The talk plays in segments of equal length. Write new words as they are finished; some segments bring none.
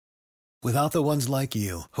Without the ones like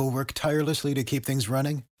you, who work tirelessly to keep things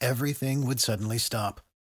running, everything would suddenly stop.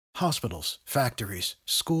 Hospitals, factories,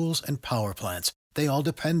 schools, and power plants, they all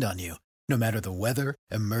depend on you. No matter the weather,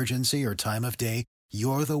 emergency, or time of day,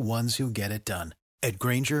 you're the ones who get it done. At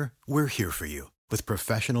Grainger, we're here for you with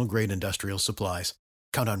professional-grade industrial supplies.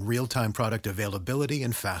 Count on real-time product availability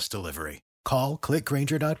and fast delivery. Call,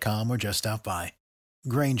 clickgrainger.com, or just stop by.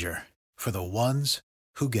 Grainger, for the ones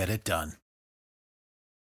who get it done.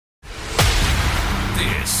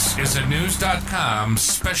 This is a Knewz.com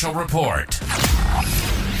special report.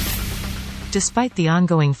 Despite the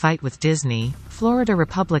ongoing fight with Disney, Florida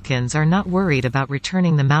Republicans are not worried about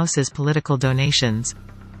returning the mouse's political donations.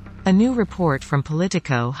 A new report from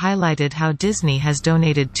Politico highlighted how Disney has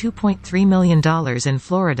donated $2.3 million in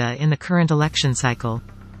Florida in the current election cycle.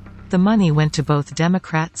 The money went to both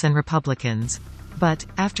Democrats and Republicans. But,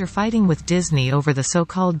 after fighting with Disney over the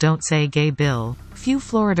so-called Don't Say Gay bill, few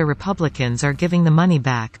Florida Republicans are giving the money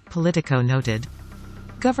back, Politico noted.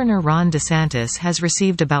 Governor Ron DeSantis has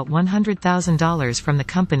received about $100,000 from the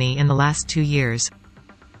company in the last 2 years.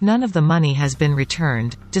 None of the money has been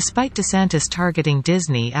returned, despite DeSantis targeting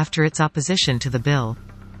Disney after its opposition to the bill.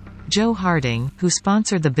 Joe Harding, who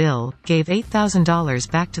sponsored the bill, gave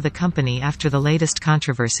 $8,000 back to the company after the latest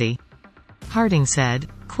controversy. Harding said,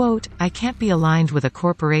 quote, "I can't be aligned with a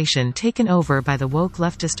corporation taken over by the woke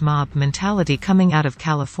leftist mob mentality coming out of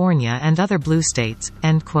California and other blue states,"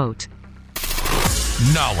 end quote.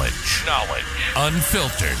 Knowledge.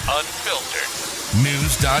 Unfiltered.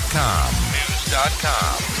 Knewz.com.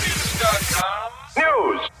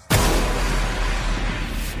 Knewz.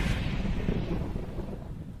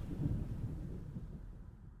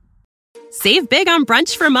 Save big on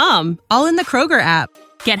brunch for mom, all in the Kroger app.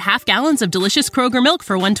 Get half gallons of delicious Kroger milk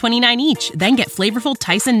for $1.29 each. Then get flavorful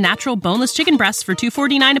Tyson natural boneless chicken breasts for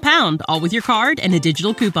 $2.49 a pound, all with your card and a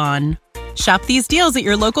digital coupon. Shop these deals at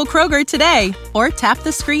your local Kroger today, or tap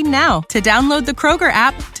the screen now to download the Kroger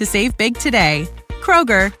app to save big today.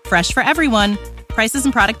 Kroger, fresh for everyone. Prices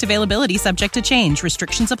and product availability subject to change.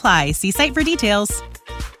 Restrictions apply. See site for details.